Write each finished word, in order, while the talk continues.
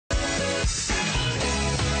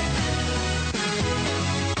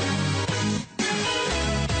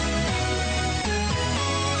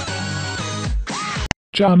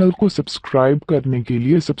Channel को subscribe करने के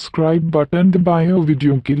लिए सब्सक्राइब बटन दबाएं और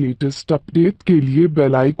वीडियो के लेटेस्ट अपडेट के लिए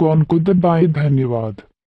बेल आइकॉन को दबाएं। धन्यवाद।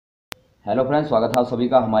 हेलो फ्रेंड्स, स्वागत है आप सभी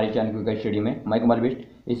का हमारे चैनल क्विक स्टडी में। मैं कुमार बिष्ट।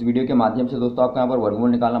 इस वीडियो के माध्यम से दोस्तों आपको यहाँ पर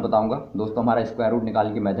वर्गमूल निकालना बताऊंगा। दोस्तों हमारा स्क्वायर रूट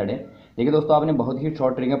निकालने की मेथड है। देखिए दोस्तों, आपने बहुत ही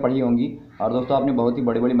शॉर्ट ट्रिकें पढ़ी होंगी और दोस्तों आपने बहुत ही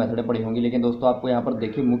बड़ी बड़ी मेथडें पढ़ी होंगी, लेकिन दोस्तों आपको यहाँ पर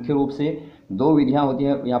देखिए मुख्य रूप से दो विधियाँ होती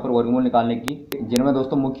हैं यहाँ पर वर्गमूल निकालने की, जिनमें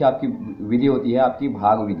दोस्तों मुख्य आपकी विधि होती है आपकी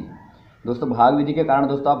भाग विधि। दोस्तों भाग विधि के कारण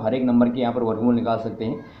दोस्तों आप हर एक नंबर के यहाँ पर वर्गमूल निकाल सकते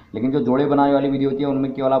हैं, लेकिन जो जोड़े बनाने वाली विधि होती है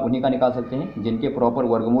उनमें केवल आप उन्हीं का निकाल सकते हैं जिनके प्रॉपर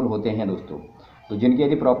वर्गमूल होते हैं दोस्तों। तो जिनके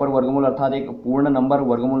यदि प्रॉपर वर्गमूल अर्थात एक पूर्ण नंबर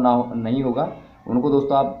वर्गमूल नहीं होगा, उनको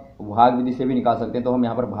दोस्तों आप भाग विधि से भी निकाल सकते हैं। तो हम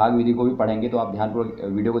यहाँ पर भाग विधि को भी पढ़ेंगे, तो आप ध्यानपूर्वक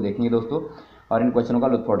वीडियो को देखेंगे दोस्तों और इन क्वेश्चनों का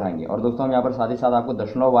लुत्फ उठाएंगे। और दोस्तों हम यहाँ पर साथ ही साथ आपको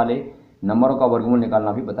दशमलव वाले नंबरों का वर्गमूल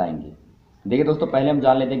निकालना भी बताएंगे। देखिए दोस्तों, पहले हम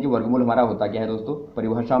जान लेते हैं कि वर्गमूल हमारा होता क्या है। दोस्तों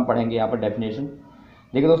परिभाषा हम पढ़ेंगे यहाँ पर, डेफिनेशन।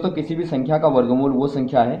 देखिए दोस्तों, किसी भी संख्या का वर्गमूल वो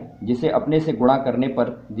संख्या है जिसे अपने से गुणा करने पर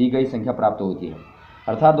दी गई संख्या प्राप्त होती है।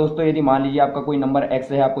 अर्थात दोस्तों यदि मान लीजिए आपका कोई नंबर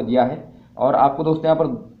x है, आपको दिया है और आपको दोस्तों यहाँ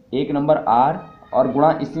पर एक नंबर r और गुणा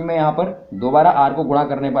इसी में यहाँ पर दोबारा r को गुणा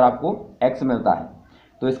करने पर आपको x मिलता है,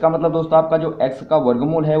 तो इसका मतलब दोस्तों आपका जो x का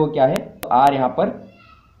वर्गमूल है वो क्या है, तो r यहाँ पर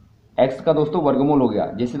x का दोस्तों वर्गमूल हो गया,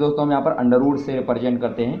 जिसे दोस्तों हम यहाँ पर अंडर रूट से रिप्रेजेंट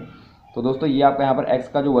करते हैं। तो दोस्तों ये आपका यहाँ पर x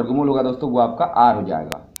का जो वर्गमूल होगा दोस्तों वो आपका r हो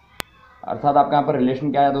जाएगा। अर्थात आपका यहाँ पर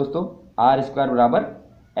रिलेशन क्या है दोस्तों, आर स्क्वायर बराबर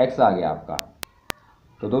एक्स आ गया आपका।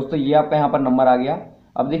 तो दोस्तों ये आपका यहाँ पर नंबर आ गया।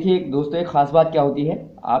 अब देखिए दोस्तों एक खास बात क्या होती है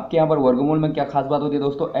आपके यहाँ पर वर्गमूल में, क्या खास बात होती है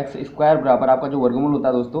दोस्तों, एक्स स्क्वायर बराबर आपका जो वर्गमूल होता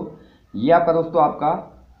है दोस्तों, ये आपका दोस्तों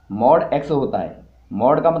आपका मॉड एक्स होता है।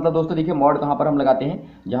 मॉड का मतलब दोस्तों देखिए, मॉड कहाँ पर हम लगाते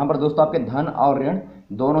हैं, जहाँ पर दोस्तों आपके धन और ऋण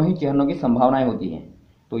दोनों ही चिन्हों की संभावनाएं होती हैं।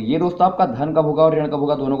 तो ये दोस्तों आपका धन कब होगा और ऋण कब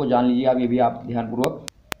होगा, दोनों को जान लीजिए आप, ये भी आप ध्यानपूर्वक।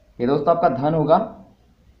 ये दोस्तों आपका धन होगा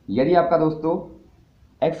यदि आपका दोस्तों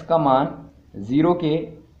x का मान 0 के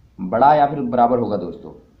बड़ा या फिर बराबर होगा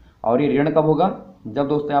दोस्तों, और ये ऋण कब होगा, जब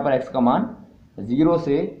दोस्तों यहाँ पर x का मान 0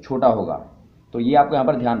 से छोटा होगा। तो ये आपको यहाँ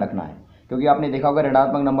पर ध्यान रखना है, क्योंकि आपने देखा होगा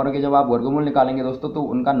ऋणात्मक नंबरों के जब आप वर्गमूल निकालेंगे दोस्तों तो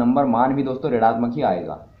उनका नंबर मान भी दोस्तों ऋणात्मक ही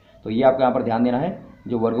आएगा। तो ये आपको यहाँ पर ध्यान देना है,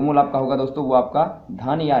 जो वर्गमूल आपका होगा दोस्तों वो आपका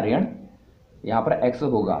धन या ऋण यहाँ पर x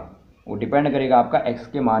होगा, वो डिपेंड करेगा आपका x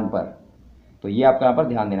के मान पर। तो ये आपको यहाँ पर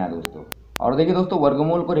ध्यान देना है दोस्तों। और देखिए दोस्तों,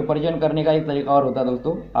 वर्गमूल को रिप्रेजेंट करने का एक तरीका और होता है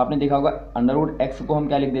दोस्तों, आपने देखा होगा अंडर रूट एक्स को हम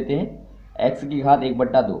क्या लिख देते हैं, x की घात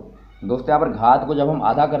 1/2। दोस्तों यहाँ पर घात को जब हम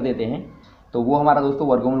आधा कर देते हैं तो वो हमारा दोस्तों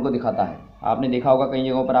वर्गमूल को दिखाता है। आपने देखा होगा कई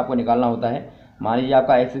जगहों पर आपको निकालना होता है, मान लीजिए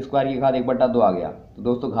आपका एक्स स्क्वायर की घात 1/2 आ गया, तो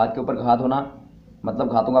दोस्तों घात के ऊपर घात होना मतलब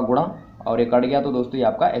घातों का गुणा, और ये कट गया तो दोस्तों ये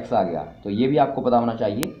आपका x आ गया। तो ये भी आपको पता होना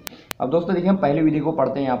चाहिए। अब दोस्तों देखिए हम पहली विधि को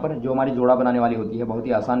पढ़ते हैं यहाँ पर, जो हमारी जोड़ा बनाने वाली होती है, बहुत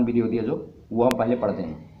ही आसान विधि होती है जो, वो हम पहले पढ़ते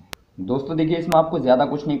हैं। दोस्तों देखिए इसमें आपको ज़्यादा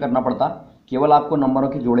कुछ नहीं करना पड़ता, केवल आपको नंबरों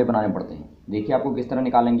के जोड़े बनाने पड़ते हैं। देखिए आपको किस तरह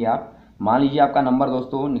निकालेंगे आप, मान लीजिए आपका नंबर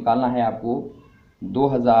दोस्तों निकालना है आपको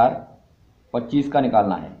 2025 का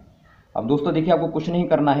निकालना है। अब दोस्तों देखिए आपको कुछ नहीं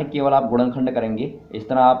करना है, केवल आप गुणनखंड करेंगे। इस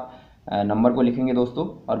तरह आप नंबर को लिखेंगे दोस्तों,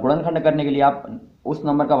 और गुणनखंड करने के लिए आप उस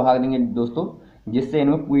नंबर का भाग देंगे दोस्तों जिससे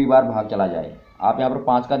इनमें पूरी बार भाग चला जाए। आप यहाँ पर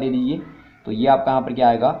 5 का दे दीजिए, तो ये आपका यहाँ पर क्या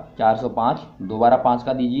आएगा 405, दोबारा 5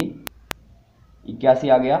 का दीजिए 81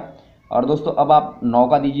 आ गया। और दोस्तों अब आप 9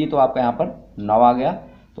 का दीजिए तो आपका यहाँ पर 9 आ गया,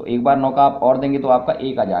 तो एक बार 9 का आप और देंगे तो आपका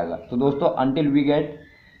 1 आ जाएगा। तो दोस्तों अनटिल वी गेट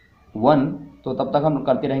 1, तो तब तक हम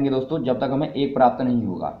करते रहेंगे दोस्तों जब तक हमें 1 प्राप्त नहीं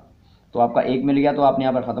होगा। तो आपका 1 मिल गया तो आपने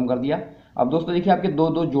यहाँ पर ख़त्म कर दिया। अब दोस्तों देखिए आपके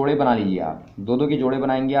दो जोड़े बना लीजिए आप, दो के जोड़े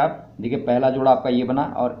बनाएंगे आप। देखिए पहला जोड़ा आपका ये बना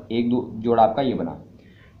और एक जोड़ा आपका ये बना।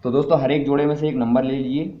 तो दोस्तों हर एक जोड़े में से एक नंबर ले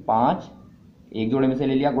लीजिए, 5 एक जोड़े में से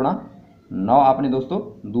ले लिया, गुणा 9 आपने दोस्तों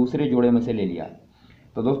दूसरे जोड़े में से ले लिया।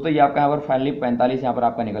 तो दोस्तों ये आपका यहाँ पर फाइनली 45 यहाँ पर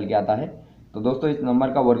आपका निकल के आता है। तो दोस्तों इस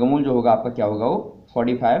नंबर का वर्गमूल जो होगा आपका क्या होगा, वो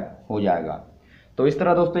 45 हो जाएगा। तो इस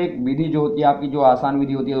तरह दोस्तों एक विधि जो होती है आपकी, जो आसान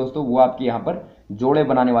विधि होती है दोस्तों, वो आपकी यहाँ पर जोड़े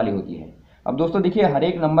बनाने वाली होती है। अब दोस्तों देखिए हर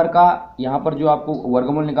एक नंबर का यहाँ पर जो आपको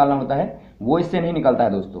वर्गमूल निकालना होता है वो इससे नहीं निकलता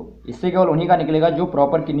है दोस्तों, इससे केवल उन्हीं का निकलेगा जो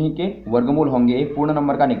प्रॉपर किन्हीं के वर्गमूल होंगे, एक पूर्ण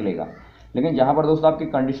नंबर का निकलेगा। लेकिन जहाँ पर दोस्तों आपकी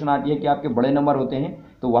कंडीशन आती है कि आपके बड़े नंबर होते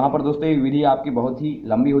हैं, तो वहाँ पर दोस्तों ये विधि आपकी बहुत ही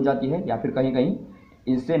लंबी हो जाती है, या फिर कहीं कहीं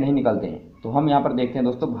इससे नहीं निकलते हैं। तो हम यहाँ पर देखते हैं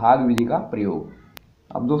दोस्तों भाग विधि का प्रयोग।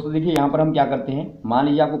 अब दोस्तों देखिए यहाँ पर हम क्या करते हैं, मान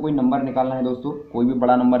लीजिए आपको कोई नंबर निकालना है दोस्तों, कोई भी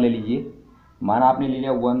बड़ा नंबर ले लीजिए, माना आपने ले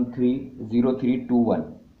लिया 130321।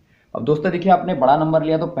 अब दोस्तों देखिए आपने बड़ा नंबर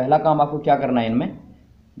लिया तो पहला काम आपको क्या करना है, इनमें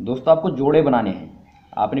दोस्तों आपको जोड़े बनाने हैं।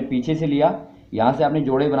 आपने पीछे से लिया, यहाँ से आपने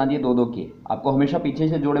जोड़े बना दिए दो के। आपको हमेशा पीछे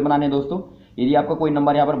से जोड़े बनाने हैं दोस्तों। यदि आपका कोई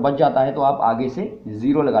नंबर यहाँ पर बच जाता है तो आप आगे से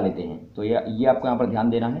 0 लगा लेते हैं। तो ये आपको यहाँ पर ध्यान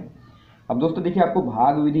देना है। अब दोस्तों देखिए आपको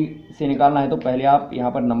भाग विधि से निकालना है, तो पहले आप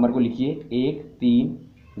यहाँ पर नंबर को लिखिए 1 3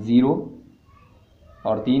 0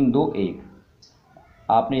 और 3 2 1।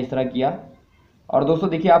 आपने इस तरह किया। और दोस्तों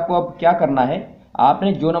देखिए आपको अब क्या करना है,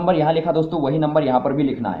 आपने जो नंबर यहाँ लिखा दोस्तों वही नंबर यहाँ पर भी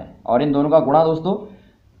लिखना है, और इन दोनों का गुणा दोस्तों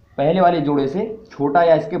पहले वाले जोड़े से छोटा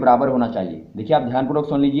या इसके बराबर होना चाहिए। देखिए आप ध्यानपूर्वक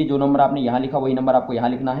सुन लीजिए, जो नंबर आपने यहाँ लिखा वही नंबर आपको यहाँ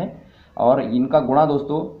लिखना है, और इनका गुणा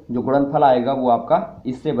दोस्तों जो गुणनफल आएगा वो आपका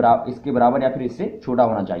इसके बराबर या फिर इससे छोटा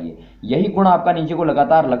होना चाहिए। यही गुण आपका नीचे को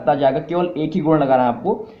लगातार लगता जाएगा, केवल एक ही गुण लगाना है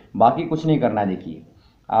आपको, बाकी कुछ नहीं करना है। देखिए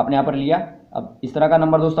आपने यहाँ पर लिया। अब इस तरह का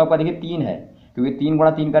नंबर दोस्तों आपका देखिए 3 है, क्योंकि 3 गुणा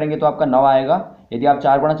 3 करेंगे तो आपका 9 आएगा। यदि आप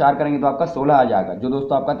 4 गुणा 4 करेंगे तो आपका 16 आ जाएगा, जो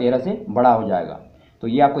दोस्तों आपका 13 से बड़ा हो जाएगा। तो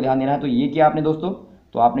ये आपको ध्यान देना है। तो ये किया आपने दोस्तों,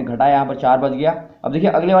 तो आपने घटाया, यहाँ पर 4 बच गया। अब देखिए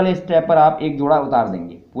अगले वाले स्टेप पर आप एक जोड़ा उतार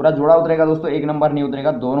देंगे, पूरा जोड़ा उतरेगा दोस्तों, एक नंबर नहीं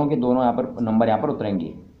उतरेगा, दोनों के दोनों यहाँ पर नंबर यहाँ पर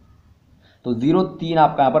उतरेंगे। तो 0 3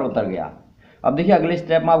 आपका यहाँ पर उतर गया। अब देखिए अगले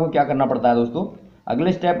स्टेप में आपको क्या करना पड़ता है दोस्तों,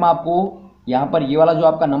 अगले स्टेप में आपको यहाँ पर ये वाला जो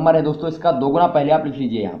आपका नंबर है दोस्तों, इसका 2 गुना पहले आप लिख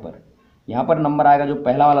लीजिए। यहाँ पर नंबर आएगा जो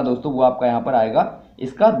पहला वाला दोस्तों, वो आपका यहाँ पर आएगा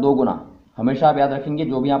इसका 2 गुना। हमेशा आप याद रखेंगे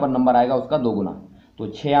जो भी यहाँ पर नंबर आएगा उसका 2 गुना। तो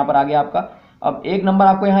 6 यहाँ पर आ गया आपका। अब एक नंबर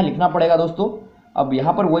आपको यहाँ लिखना पड़ेगा दोस्तों, अब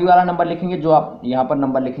यहाँ पर वही वाला नंबर लिखेंगे जो आप यहाँ पर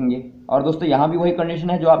नंबर लिखेंगे। और दोस्तों यहाँ भी वही कंडीशन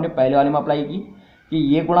है जो आपने पहले वाले में अप्लाई की, कि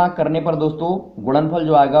ये गुणा करने पर दोस्तों गुणनफल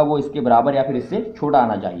जो आएगा वो इसके बराबर या फिर इससे छोटा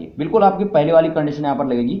आना चाहिए। बिल्कुल आपकी पहले वाली कंडीशन यहाँ पर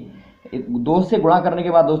लगेगी। 2 से गुणा करने के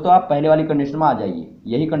बाद दोस्तों आप पहले वाली कंडीशन में आ जाइए।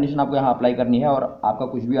 यही कंडीशन आपको यहाँ अप्लाई करनी है, और आपका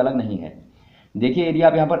कुछ भी अलग नहीं है। देखिए यदि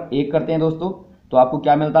आप यहाँ पर 1 करते हैं दोस्तों तो आपको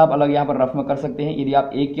क्या मिलता है, आप अलग यहाँ पर रफ में कर सकते हैं। यदि आप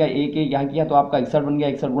 1 किया, 1 यहाँ किया तो आपका 61 बन गया।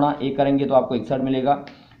 61 गुणा 1 करेंगे तो आपको 61 मिलेगा।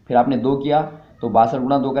 फिर आपने 2 किया तो 62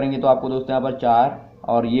 गुणा 2 करेंगे तो आपको दोस्तों यहाँ पर 4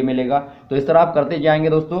 और ये मिलेगा। तो इस तरह आप करते जाएंगे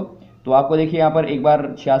दोस्तों। तो आपको देखिए यहाँ पर एक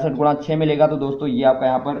बार 66 गुणा 6 मिलेगा, तो दोस्तों ये आपका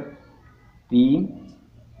यहाँ पर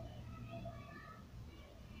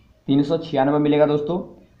 396 मिलेगा दोस्तों।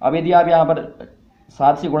 अब यदि आप यहाँ पर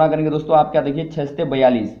 7 से गुणा करेंगे दोस्तों, आप क्या देखिए 6 से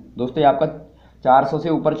 42 दोस्तों, ये आपका 400 से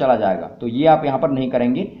ऊपर चला जाएगा। तो ये आप यहाँ पर नहीं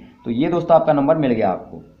करेंगे। तो ये दोस्तों आपका नंबर मिल गया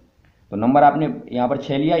आपको। तो नंबर आपने यहाँ पर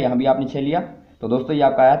 6 लिया, यहाँ भी आपने 6 लिया, तो दोस्तों ये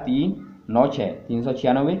आपका आया 396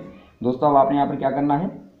 396 दोस्तों। अब आपने यहाँ पर क्या करना है,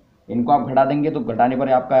 इनको आप घटा देंगे, तो घटाने पर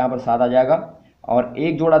आपका यहाँ पर 7 आ जाएगा, और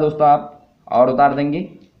एक जोड़ा दोस्तों आप और उतार देंगे,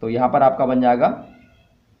 तो यहाँ पर आपका बन जाएगा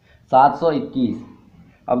 721।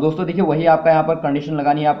 अब दोस्तों देखिए वही आपका यहाँ पर कंडीशन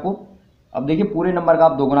लगानी है आपको। अब देखिए पूरे नंबर का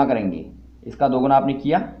आप 2 गुना करेंगे, इसका 2 गुना आपने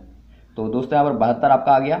किया तो दोस्तों यहाँ पर 72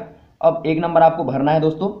 आपका आ गया। अब एक नंबर आपको भरना है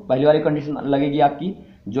दोस्तों, पहली वाली कंडीशन लगेगी आपकी,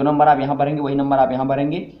 जो नंबर आप यहाँ भरेंगे वही नंबर आप यहाँ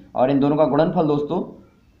भरेंगे, और इन दोनों का गुणनफल दोस्तों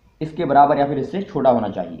इसके बराबर या फिर इससे छोटा होना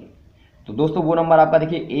चाहिए। तो दोस्तों वो नंबर आपका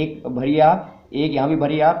देखिए 1 भरिए आप, 1 यहाँ भी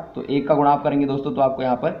भरिए आप, तो 1 का गुणा आप करेंगे दोस्तों तो आपको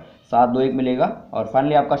यहाँ पर 7 2 1 मिलेगा, और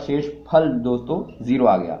फाइनली आपका शेष फल दोस्तों 0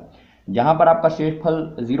 आ गया। जहाँ पर आपका शेष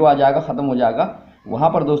फल 0 आ जाएगा, ख़त्म हो जाएगा, वहाँ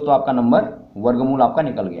पर दोस्तों आपका नंबर वर्गमूल आपका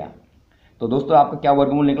निकल गया। तो दोस्तों आपका क्या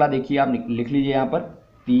वर्गमूल निकला, देखिए आप लिख लीजिए यहाँ पर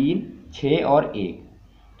 3 6 और 1।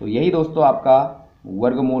 तो यही दोस्तों आपका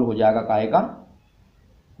वर्गमूल हो जाएगा काहे का,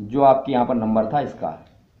 जो आपके यहाँ पर नंबर था इसका।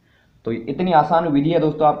 तो इतनी आसान विधि है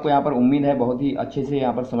दोस्तों, आपको यहाँ पर उम्मीद है बहुत ही अच्छे से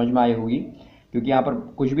यहाँ पर समझ में आई होगी, क्योंकि यहाँ पर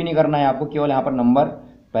कुछ भी नहीं करना है आपको, केवल यहाँ पर नंबर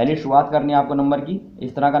पहले शुरुआत करनी है आपको नंबर की।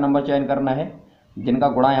 इस तरह का नंबर चयन करना है जिनका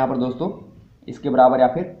गुणा यहाँ पर दोस्तों इसके बराबर या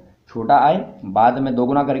फिर छोटा आए, बाद में 2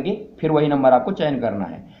 गुना करके फिर वही नंबर आपको चयन करना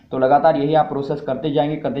है। तो लगातार यही आप प्रोसेस करते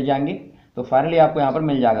जाएंगे, तो फाइनली आपको यहाँ पर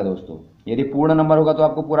मिल जाएगा दोस्तों। यदि पूर्ण नंबर होगा तो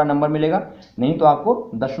आपको पूरा नंबर मिलेगा, नहीं तो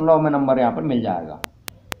आपको दशमलव में नंबर यहाँ पर मिल जाएगा।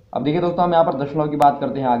 अब देखिए दोस्तों हम यहाँ पर दशमलव की बात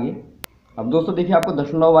करते हैं आगे। अब दोस्तों देखिए आपको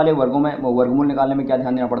दशमलव वाले वर्गों में वर्गमूल निकालने में क्या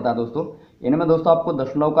ध्यान देना पड़ता है दोस्तों, इनमें दोस्तों आपको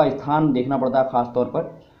दशमलव का स्थान देखना पड़ता है, खास तौर पर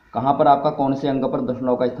कहाँ पर आपका कौन से अंक पर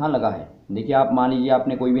दशमलव का स्थान लगा है। देखिए आप मान लीजिए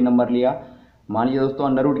आपने कोई भी नंबर लिया, मान लीजिए दोस्तों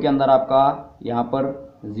अंडर रूट के अंदर आपका यहाँ पर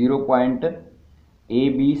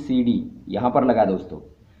 0.ABCD यहाँ पर लगा दोस्तों।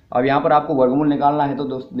 अब यहाँ पर आपको वर्गमूल निकालना है, तो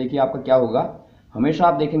दोस्तों देखिए आपका क्या होगा, हमेशा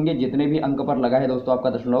आप देखेंगे जितने भी अंक पर लगा है दोस्तों आपका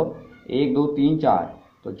दशमलव 1 2 3 4,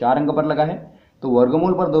 तो 4 अंक पर लगा है, तो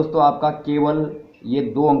वर्गमूल पर दोस्तों आपका केवल ये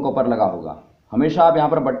 2 अंकों पर लगा होगा। हमेशा आप यहाँ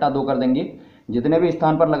पर बट्टा 2 कर देंगे, जितने भी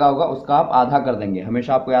स्थान पर लगा होगा उसका आप आधा कर देंगे,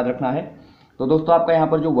 हमेशा आपको याद रखना है। तो दोस्तों आपका यहाँ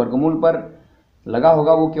पर जो वर्गमूल पर लगा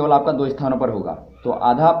होगा वो केवल आपका 2 स्थानों पर होगा। तो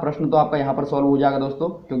आधा प्रश्न तो आपका यहाँ पर सॉल्व हो जाएगा दोस्तों,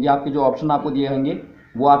 क्योंकि आपके जो ऑप्शन आपको दिए होंगे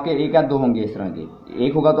वो आपके 1 या 2 होंगे इस तरह के।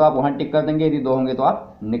 1 होगा तो आप वहाँ टिक कर देंगे, यदि 2 होंगे तो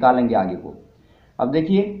आप निकालेंगे आगे को। अब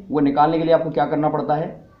देखिए वो निकालने के लिए आपको क्या करना पड़ता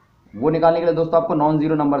है, वो निकालने के लिए दोस्तों आपको नॉन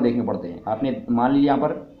जीरो नंबर देखने पड़ते हैं। आपने मान लीजिए यहाँ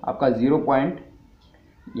पर आपका 0 पॉइंट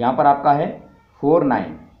यहाँ पर आपका है 49।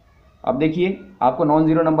 अब देखिए आपको नॉन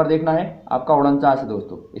जीरो नंबर देखना है आपका 49 है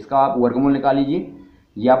दोस्तों, इसका आप वर्गमूल निकाल लीजिए।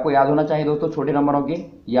 ये आपको याद होना चाहिए दोस्तों छोटे नंबरों के,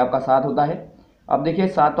 ये आपका 7 होता है। अब देखिए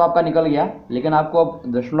 7 तो आपका निकल गया, लेकिन आपको अब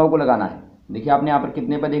दशमलव को लगाना है। देखिए आपने यहाँ पर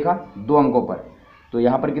कितने पर देखा, 2 अंकों पर, तो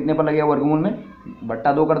यहाँ पर कितने पर लगेगा वर्गमूल में,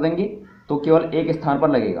 बट्टा 2 कर देंगे तो केवल एक स्थान पर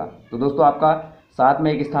लगेगा। तो दोस्तों आपका साथ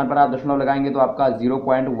में एक स्थान पर आप दशमलव लगाएंगे तो आपका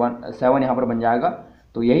 0.17 यहाँ पर बन जाएगा।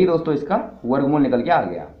 तो यही दोस्तों इसका वर्गमूल निकल के आ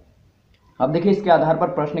गया। अब देखिए इसके आधार पर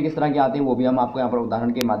प्रश्न किस तरह के आते हैं वो भी हम आपको यहाँ पर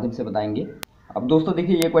उदाहरण के माध्यम से बताएंगे। अब दोस्तों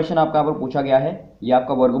देखिए ये क्वेश्चन आपका यहाँ पर पूछा गया है, ये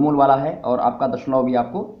आपका वर्गमूल वाला है और आपका दशमलव भी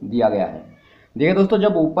आपको दिया गया है। देखिए दोस्तों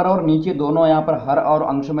जब ऊपर और नीचे दोनों यहाँ पर हर और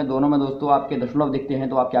अंश में दोनों में दोस्तों आपके दशमलव दिखते हैं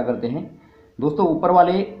तो आप क्या करते हैं दोस्तों, ऊपर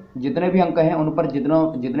वाले जितने भी अंक हैं उन पर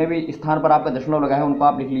जितने भी स्थान पर आपका दशमलव लगा है उनको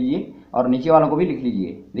आप लिख लीजिए और नीचे वालों को भी लिख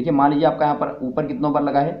लीजिए। देखिए मान लीजिए आपका यहाँ पर ऊपर कितनों पर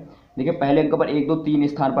लगा है, देखिए पहले अंक पर 1 2 3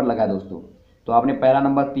 स्थान पर लगा है दोस्तों, तो आपने पहला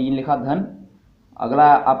नंबर 3 लिखा धन, अगला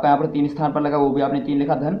आपका यहाँ पर 3 स्थान पर लगा वो भी आपने 3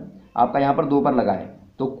 लिखा धन, आपका यहाँ पर 2 पर लगा है।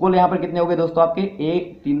 तो कुल यहाँ पर कितने हो गए दोस्तों आपके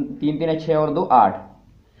 1 3 3 3 6 और 2 8।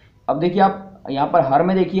 अब देखिए आप यहाँ पर हर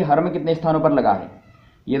में देखिए हर में कितने स्थानों पर लगा है,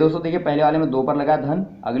 ये दोस्तों देखिए पहले वाले में 2 पर लगा है धन,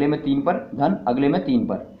 अगले में 3 पर धन, अगले में 3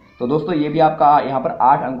 पर। तो दोस्तों ये भी आपका यहाँ पर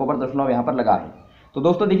 8 अंकों पर दशमलव यहाँ पर लगा है। तो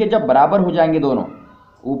दोस्तों देखिए जब बराबर हो जाएंगे दोनों,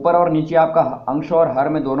 ऊपर और नीचे आपका अंश और हर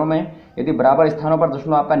में दोनों में यदि बराबर स्थानों पर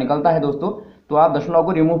दशमलव आपका निकलता है दोस्तों, तो आप दशमलव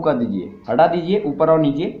को रिमूव कर दीजिए, हटा दीजिए ऊपर और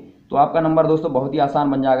नीचे, तो आपका नंबर दोस्तों बहुत ही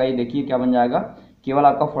आसान बन जाएगा। ये देखिए क्या बन जाएगा, केवल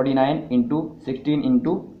आपका 49 into 16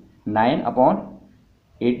 into 9 upon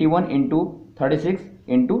 81 into 36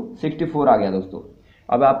 into 64 आ गया दोस्तों।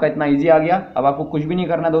 अब आपका इतना इजी आ गया, अब आपको कुछ भी नहीं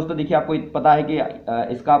करना है दोस्तों। देखिए आपको पता है कि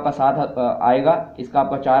इसका आपका 7 आएगा, इसका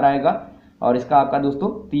आपका 4 आएगा और इसका आपका दोस्तों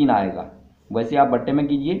 3 आएगा। वैसे आप बट्टे में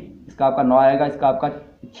कीजिए, इसका आपका 9 आएगा, इसका आपका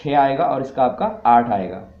 6 आएगा और इसका आपका 8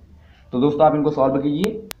 आएगा। तो दोस्तों आप इनको सॉल्व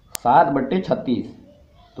कीजिए, 7/36,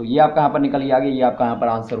 तो ये आपका यहाँ पर निकल के आ गया, ये आपका यहाँ पर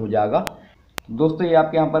आंसर हो जाएगा। दोस्तों ये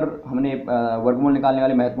आपके यहाँ पर हमने वर्गमूल निकालने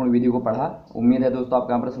वाले महत्वपूर्ण विधि को पढ़ा। उम्मीद है दोस्तों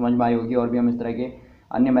आपके यहाँ पर समझ में आई होगी, और भी हम इस तरह के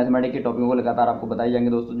अन्य मैथमेटिक्स के टॉपिकों को लगातार आपको बताए जाएंगे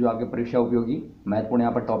दोस्तों, जो आपके परीक्षा उपयोगी महत्वपूर्ण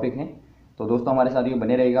यहाँ पर टॉपिक हैं। तो दोस्तों हमारे साथ ये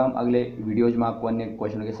बने रहेगा, हम अगले वीडियोज में आपको अन्य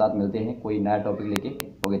क्वेश्चनों के साथ मिलते हैं कोई नया टॉपिक लेके।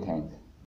 Okay, thanks.